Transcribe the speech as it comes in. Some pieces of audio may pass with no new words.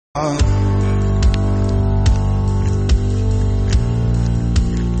Everybody,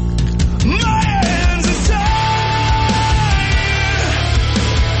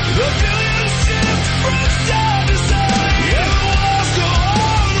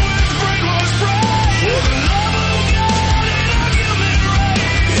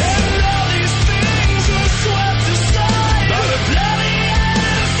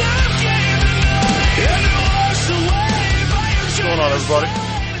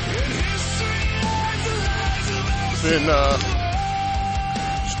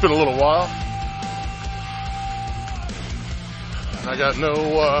 it's been a little while. I got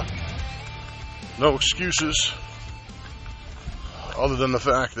no excuses other than the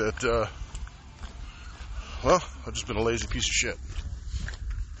fact that I've just been a lazy piece of shit.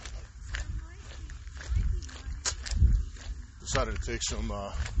 Decided to take some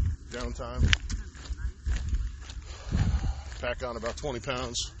downtime. Pack on about 20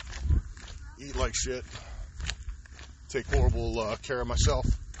 pounds, eat like shit, take horrible care of myself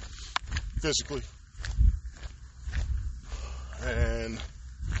physically, and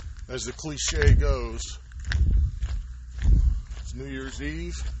as the cliche goes, it's New Year's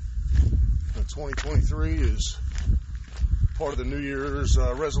Eve, and 2023 is part of the New Year's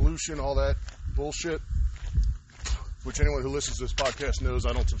resolution, all that bullshit, which anyone who listens to this podcast knows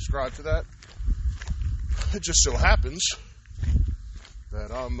I don't subscribe to that. It just so happens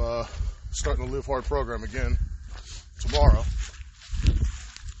that I'm starting the Live Hard program again tomorrow.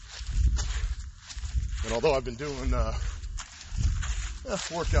 And although I've been doing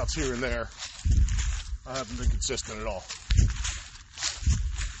workouts here and there, I haven't been consistent at all.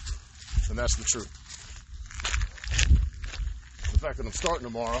 And that's the truth. The fact that I'm starting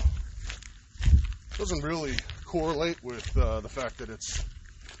tomorrow doesn't really correlate with the fact that it's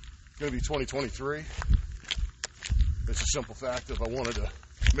going to be 2023. It's a simple fact of I wanted to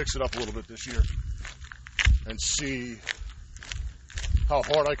mix it up a little bit this year and see how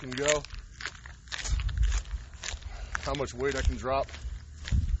hard I can go, how much weight I can drop,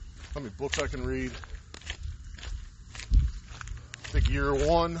 how many books I can read. I think year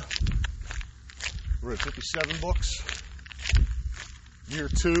one, we're at 57 books. Year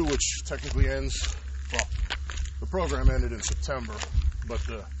two, which technically ends, well, the program ended in September, but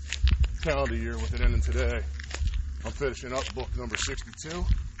the calendar year with it ending today, I'm finishing up book number 62,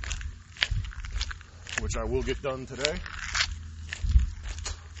 which I will get done today.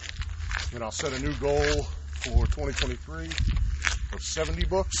 And I'll set a new goal for 2023 of 70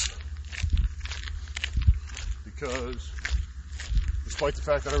 books. Because despite the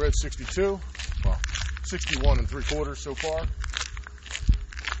fact that I read 62, well, 61 and 3/4 so far,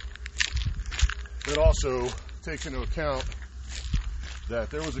 it also takes into account that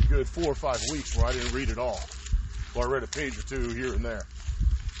there was a good 4 or 5 weeks where I didn't read at all. Well, I read a page or two here and there.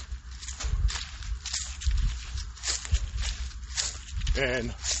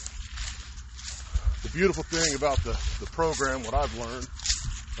 And the beautiful thing about the program, what I've learned,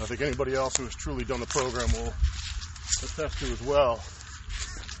 and I think anybody else who has truly done the program will attest to as well,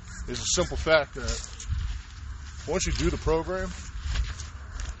 is a simple fact that once you do the program,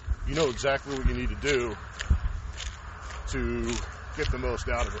 you know exactly what you need to do to get the most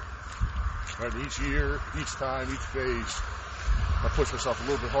out of it. Right, each year, each time, each phase, I push myself a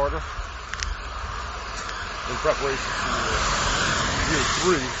little bit harder in preparation for year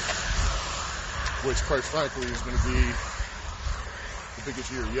 3, which, quite frankly, is going to be the biggest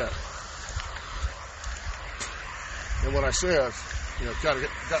year yet. And when I say I've, gotten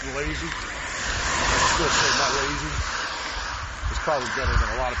lazy, I still say not lazy. It's probably better than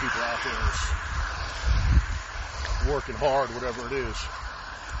a lot of people out there is working hard, whatever it is.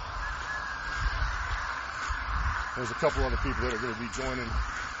 There's a couple other people that are going to be joining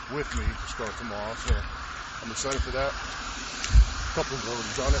with me to start tomorrow, so I'm excited for that. A couple have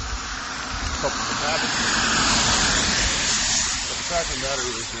already done it. A couple of them haven't. But the fact of the matter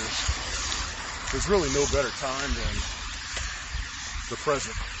is there's really no better time than the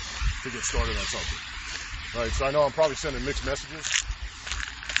present to get started on something. Right? So I know I'm probably sending mixed messages,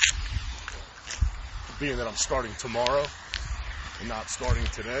 being that I'm starting tomorrow and not starting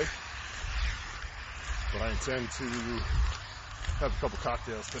today. But I intend to have a couple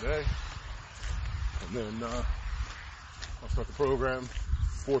cocktails today, and then I'll start the program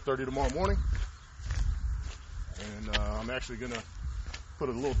 4:30 tomorrow morning. And I'm actually going to put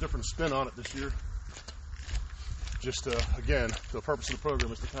a little different spin on it this year. Just, again, the purpose of the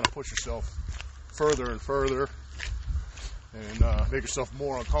program is to kind of push yourself further and further and make yourself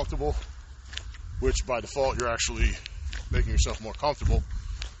more uncomfortable, which by default you're actually making yourself more comfortable.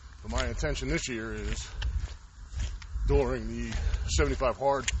 But my intention this year is during the 75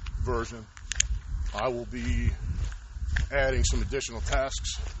 Hard version, I will be adding some additional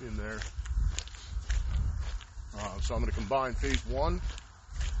tasks in there. So I'm going to combine phase 1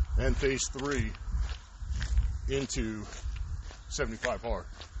 and phase 3 into 75 hard.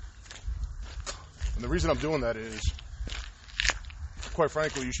 And the reason I'm doing that is, quite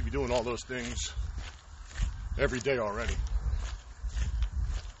frankly, you should be doing all those things every day already.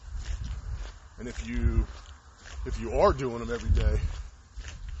 And if you are doing them every day,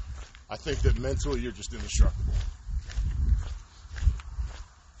 I think that mentally you're just indestructible.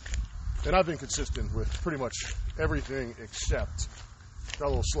 And I've been consistent with pretty much everything except got a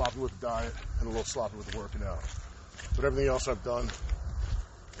little sloppy with the diet and a little sloppy with the working out. But everything else I've done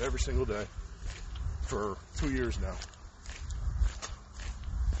every single day for 2 years now.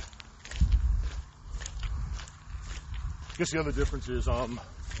 I guess the other difference is I'm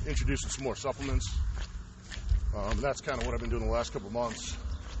introducing some more supplements. And that's kind of what I've been doing the last couple of months.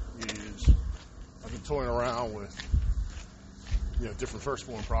 Is I've been toying around with different First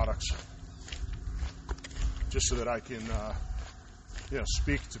Form products, just so that I can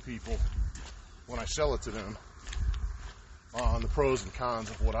speak to people when I sell it to them on the pros and cons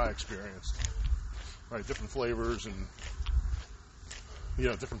of what I experienced. Right, different flavors and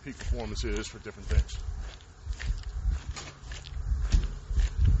different peak performances for different things.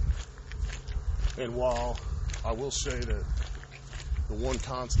 And while I will say that the one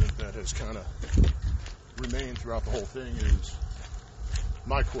constant that has kind of remained throughout the whole thing is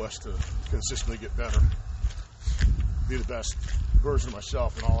my quest to consistently get better, be the best version of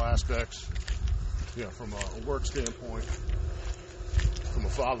myself in all aspects, from a work standpoint, from a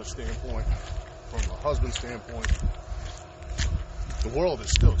father standpoint, from a husband standpoint. The world is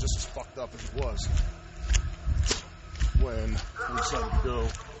still just as fucked up as it was when we decided to go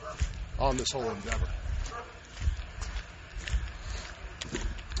on this whole endeavor.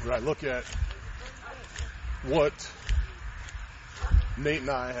 When I look at what Nate and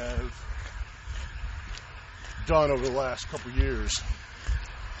I have done over the last couple of years,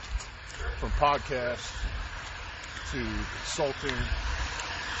 from podcasts to consulting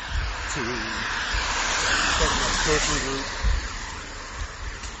to taking up coaching group,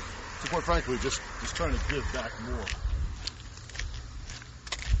 to quite frankly just trying to give back more.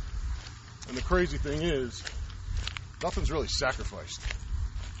 And the crazy thing is, nothing's really sacrificed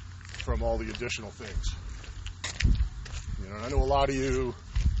from all the additional things. And I know a lot of you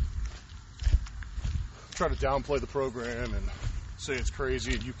try to downplay the program and say it's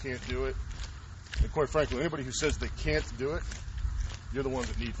crazy and you can't do it. And quite frankly, anybody who says they can't do it, you're the ones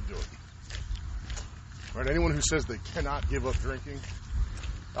that need to do it. Right? Anyone who says they cannot give up drinking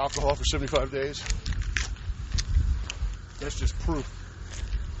alcohol for 75 days, that's just proof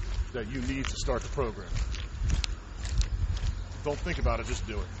that you need to start the program. Don't think about it, just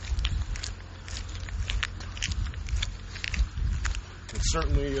do it. It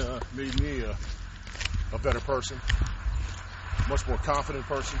certainly made me a better person, much more confident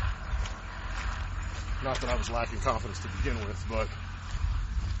person. Not that I was lacking confidence to begin with, but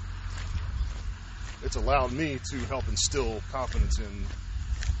it's allowed me to help instill confidence in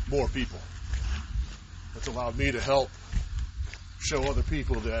more people. It's allowed me to help show other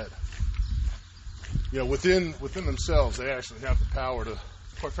people that, within themselves, they actually have the power to,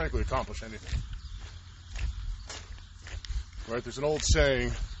 quite frankly, accomplish anything. Right? There's an old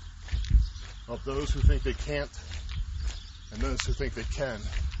saying of those who think they can't and those who think they can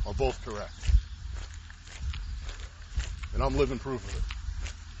are both correct. And I'm living proof of it.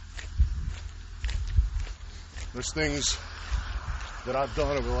 There's things that I've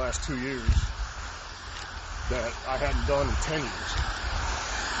done over the last 2 years that I hadn't done in 10 years.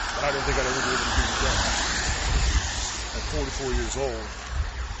 But I didn't think I'd ever be able to do again. At 44 years old,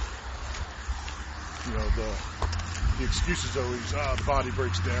 the excuse is always, the body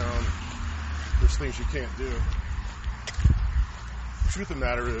breaks down, there's things you can't do. The truth of the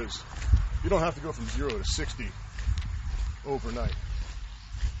matter is, you don't have to go from 0 to 60 overnight.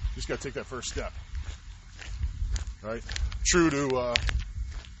 You just got to take that first step. Right? True to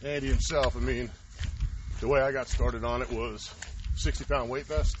Andy himself, the way I got started on it was 60-pound weight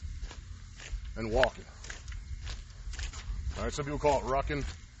vest and walking. All right, some people call it rucking.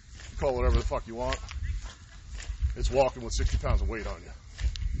 You call it whatever the fuck you want. It's walking with 60 pounds of weight on you.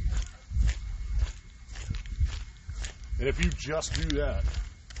 And if you just do that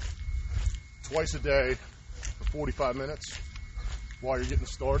twice a day for 45 minutes while you're getting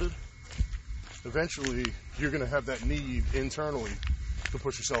started, eventually you're going to have that need internally to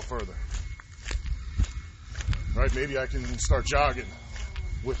push yourself further. Right? Maybe I can start jogging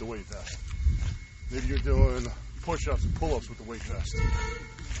with the weight vest. Maybe you're doing push-ups and pull-ups with the weight vest.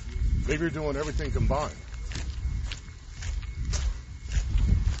 Maybe you're doing everything combined.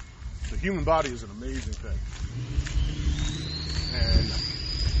 The human body is an amazing thing. And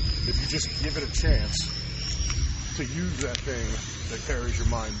if you just give it a chance to use that thing that carries your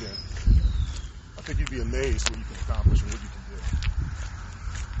mind in, I think you'd be amazed what you can accomplish and what you can do.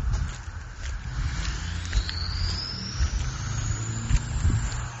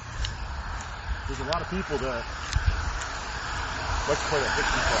 There's a lot of people that like to play that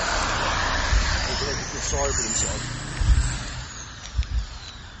victim card. They like to feel sorry for themselves.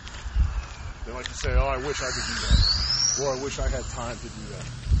 They like to say, oh, I wish I could do that. Or I wish I had time to do that.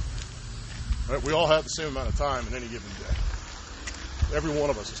 Right? We all have the same amount of time in any given day. Every one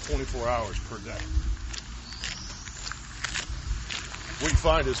of us is 24 hours per day. What you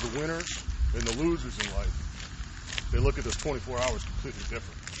find is the winners and the losers in life, they look at those 24 hours completely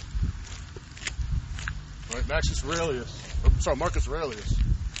different. Right? Marcus Aurelius,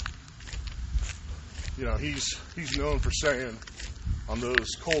 he's known for saying on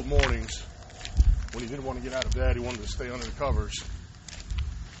those cold mornings when he didn't want to get out of bed, he wanted to stay under the covers,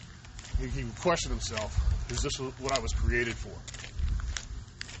 he would question himself, is this what I was created for?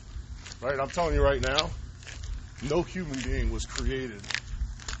 Right? I'm telling you right now, no human being was created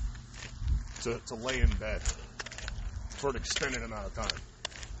to lay in bed for an extended amount of time.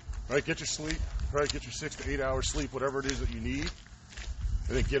 Right? Get your sleep. Right? Get your 6 to 8 hours sleep, whatever it is that you need,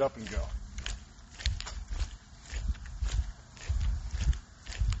 and then get up and go.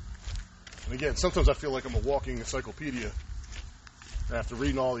 And again, sometimes I feel like I'm a walking encyclopedia after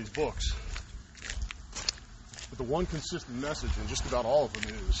reading all these books. But the one consistent message in just about all of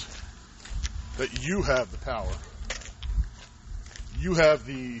them is that you have the power. You have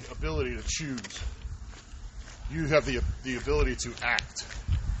the ability to choose. You have the ability to act.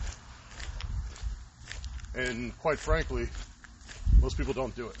 And quite frankly, most people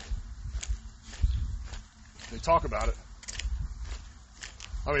don't do it. They talk about it.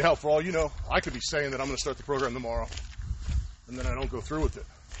 I mean, hell, for all you know, I could be saying that I'm going to start the program tomorrow, and then I don't go through with it.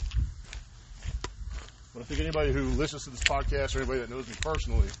 But I think anybody who listens to this podcast or anybody that knows me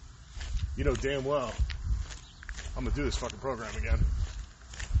personally, you know damn well I'm going to do this fucking program again.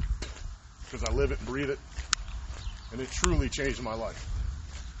 Because I live it and breathe it, and it truly changed my life.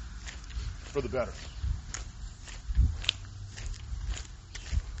 For the better.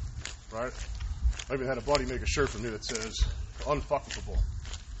 Right? I even had a buddy make a shirt for me that says, unfuckable.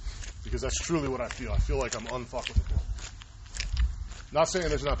 Because that's truly what I feel. I feel like I'm unfuckable. Not saying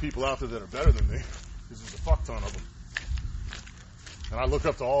there's not people out there that are better than me, because there's a fuck ton of them. And I look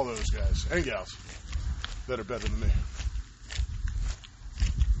up to all those guys and gals that are better than me.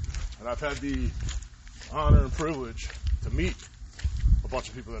 And I've had the honor and privilege to meet a bunch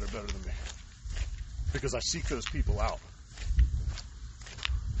of people that are better than me. Because I seek those people out.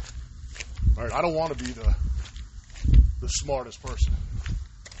 All right, I don't want to be the smartest person.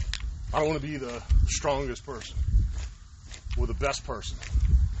 I don't want to be the strongest person or the best person.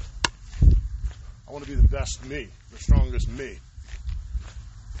 I want to be the best me, the strongest me,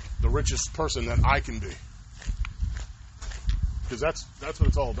 the richest person that I can be. Because that's what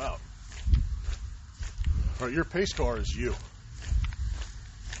it's all about. All right, your pace car is you.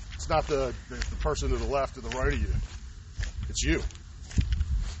 It's not the person to the left or the right of you. It's you.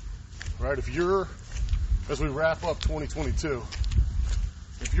 Right? As we wrap up 2022,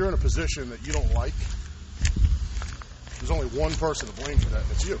 if you're in a position that you don't like, there's only one person to blame for that,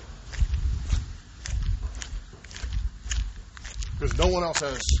 and it's you. Because no one else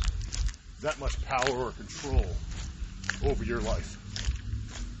has that much power or control over your life.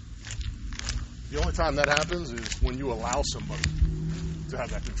 The only time that happens is when you allow somebody to have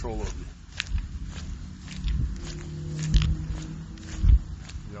that control over you.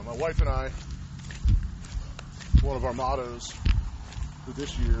 My wife and I, one of our mottos for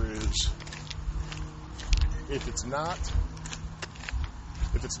this year is, if it's not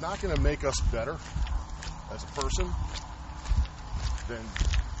going to make us better as a person, then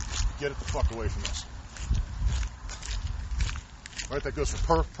get it the fuck away from us. Right? That goes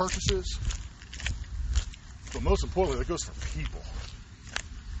for purchases, but most importantly, that goes for people.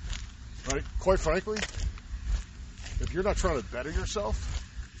 Right? Quite frankly, if you're not trying to better yourself,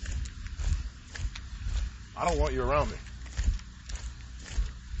 I don't want you around me.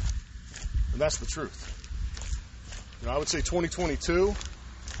 And that's the truth. I would say 2022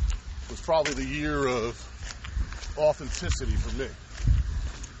 was probably the year of authenticity for me.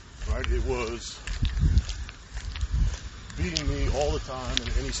 Right? It was beating me all the time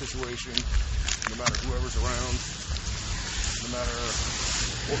in any situation, no matter whoever's around, no matter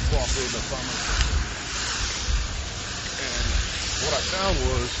what crossroads I find myself in. And what I found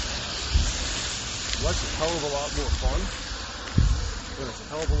was life's a hell of a lot more fun, and it's a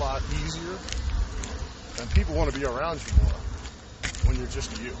hell of a lot easier, and people want to be around you more when you're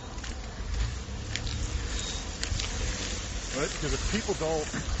just you. Right? Because if people don't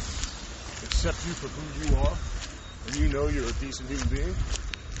accept you for who you are, and you know you're a decent human being,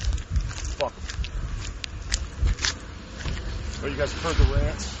 fuck them. Right, you guys have heard the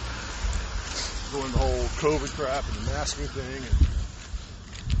rants during the whole COVID crap and the masking thing, and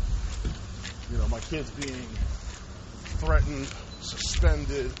my kids being threatened,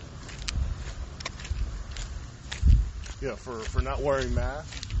 suspended, for not wearing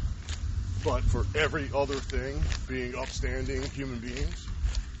masks, but for every other thing, being upstanding human beings,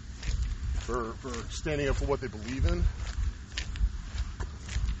 for standing up for what they believe in.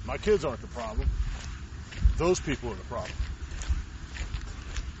 My kids aren't the problem. Those people are the problem.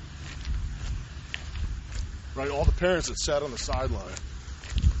 Right? All the parents that sat on the sideline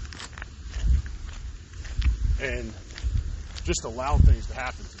and just allowed things to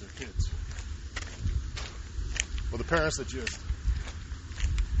happen to their kids. Well, the parents that just,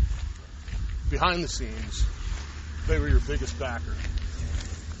 behind the scenes, they were your biggest backer.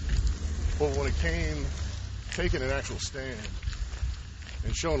 But when it came taking an actual stand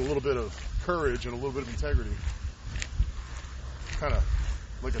and showing a little bit of courage and a little bit of integrity, kind of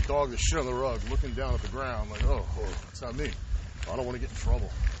like a dog that's shit on the rug, looking down at the ground like, oh, it's not me. I don't want to get in trouble.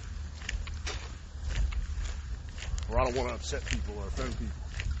 Or I don't want to upset people or offend people.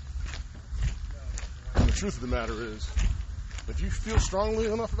 And the truth of the matter is, if you feel strongly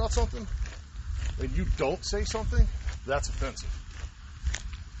enough about something and you don't say something, that's offensive.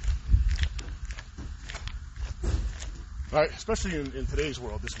 Right? Especially in today's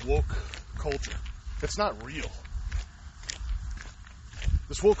world, this woke culture. It's not real.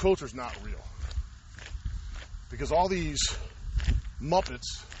 This woke culture is not real. Because all these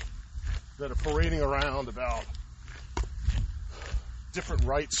Muppets that are parading around about different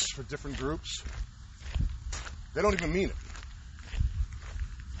rights for different groups, they don't even mean it.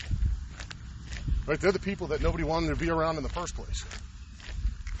 Right? They're the people that nobody wanted to be around in the first place.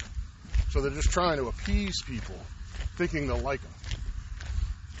 So they're just trying to appease people, thinking they'll like them.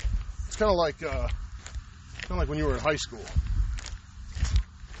 It's kind of like when you were in high school,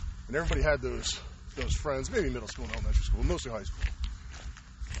 and everybody had those friends, maybe middle school and elementary school, mostly high school.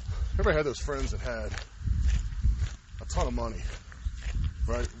 Everybody had those friends that had a ton of money,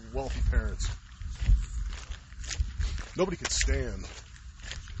 right? Wealthy parents. Nobody could stand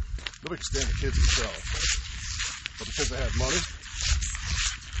the kids themselves. But because they had money,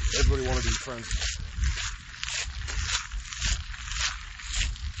 everybody wanted to be friends with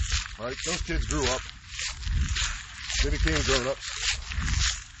them. Right? Those kids grew up. They became grown-ups.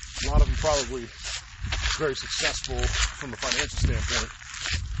 A lot of them probably very successful from a financial standpoint.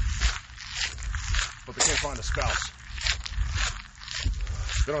 But they can't find a spouse.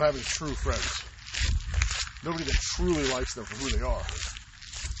 They don't have any true friends. Nobody that truly likes them for who they are.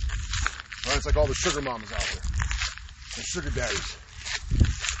 Right? It's like all the sugar mamas out there. And sugar daddies.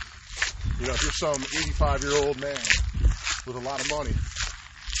 If you're some 85-year-old man with a lot of money,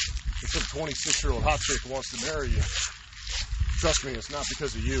 and some 26-year-old hot chick wants to marry you, trust me, it's not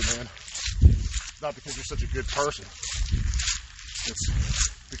because of you, man. It's not because you're such a good person. It's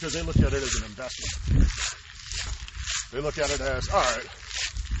because they look at it as an investment. They look at it as, all right,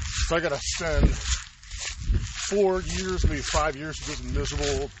 so I got to spend 4 years, maybe 5 years to this miserable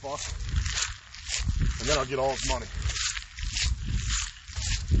old fuck, and then I'll get all his money.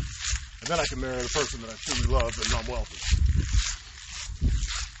 And then I can marry the person that I truly love and I'm wealthy.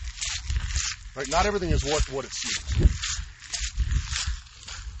 Right? Not everything is what it seems.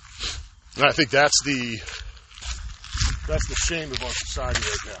 And I think that's the shame of our society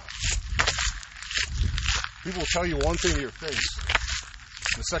right now. People will tell you one thing to your face,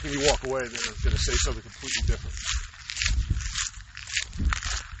 and the second you walk away, they're going to say something completely different.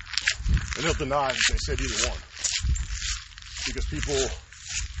 And they'll deny that they said either one. Because people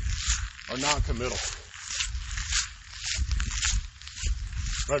are non-committal.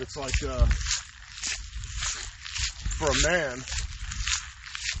 Right? It's like, for a man,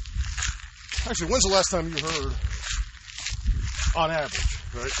 actually, when's the last time you heard, on average,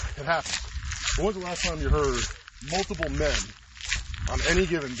 right? It happens. But when's the last time you heard multiple men on any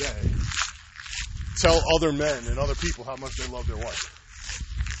given day tell other men and other people how much they love their wife?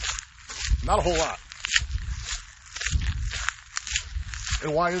 Not a whole lot.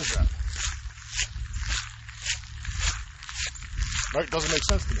 And why is that? Right? It doesn't make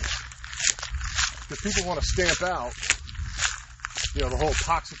sense to me. Because people want to stamp out, the whole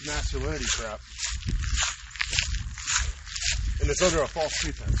toxic masculinity crap. And it's under a false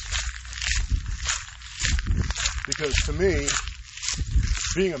pretense. Because to me,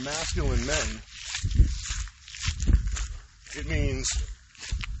 being a masculine man, it means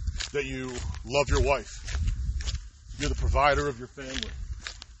that you love your wife. You're the provider of your family.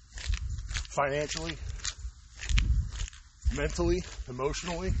 Financially, mentally,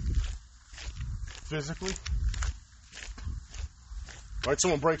 emotionally, physically. Right?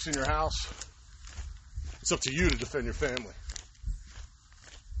 Someone breaks in your house, it's up to you to defend your family.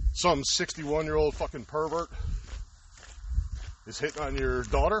 Some 61-year-old fucking pervert is hitting on your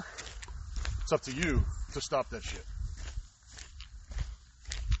daughter, it's up to you to stop that shit.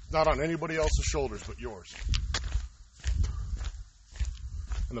 It's not on anybody else's shoulders but yours.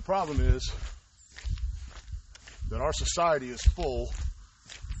 And the problem is that our society is full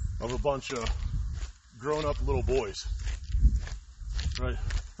of a bunch of grown-up little boys, right?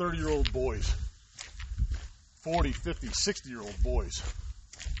 30-year-old boys, 40, 50, 60-year-old boys.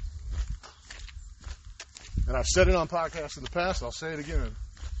 And I've said it on podcasts in the past, I'll say it again.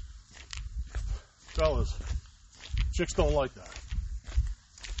 Fellas, chicks don't like that.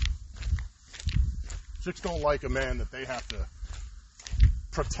 Chicks don't like a man that they have to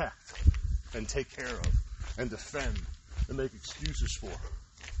protect and take care of and defend and make excuses for.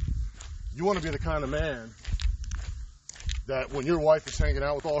 You want to be the kind of man that when your wife is hanging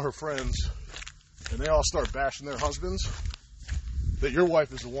out with all her friends and they all start bashing their husbands, that your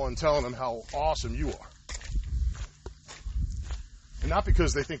wife is the one telling them how awesome you are. And not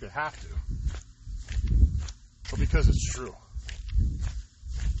because they think they have to, but because it's true.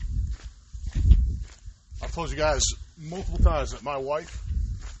 I've told you guys multiple times that my wife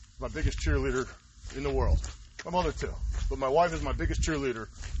is my biggest cheerleader in the world. My mother too. But my wife is my biggest cheerleader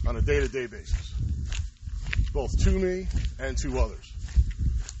on a day-to-day basis. Both to me and to others.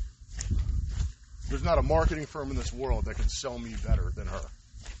 There's not a marketing firm in this world that can sell me better than her.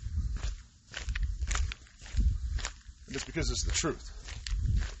 And it's because it's the truth.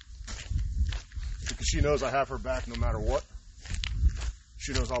 Because she knows I have her back no matter what.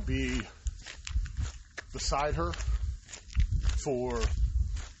 She knows I'll be beside her for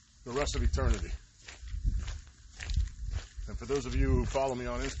the rest of eternity. And for those of you who follow me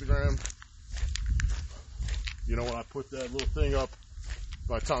on Instagram, you know when I put that little thing up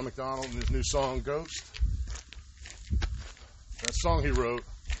by Tom McDonald and his new song, Ghost, that song he wrote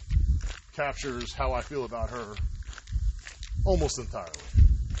captures how I feel about her almost entirely.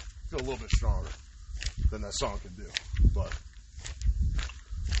 I feel a little bit stronger than that song can do. But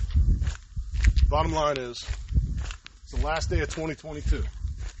bottom line is, it's the last day of 2022.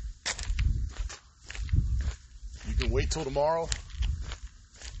 You can wait till tomorrow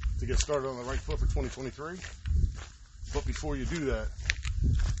to get started on the right foot for 2023. But before you do that,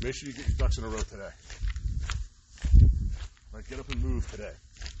 make sure you get your ducks in a row today. Right, get up and move today.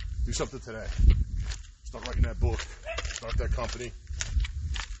 Do something today. Start writing that book. Start that company.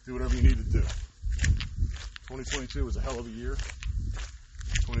 Do whatever you need to do. 2022 was a hell of a year.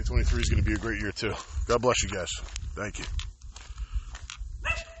 2023 is going to be a great year too. God bless you guys. Thank you.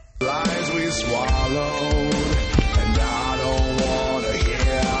 Lies we swallowed, and I don't want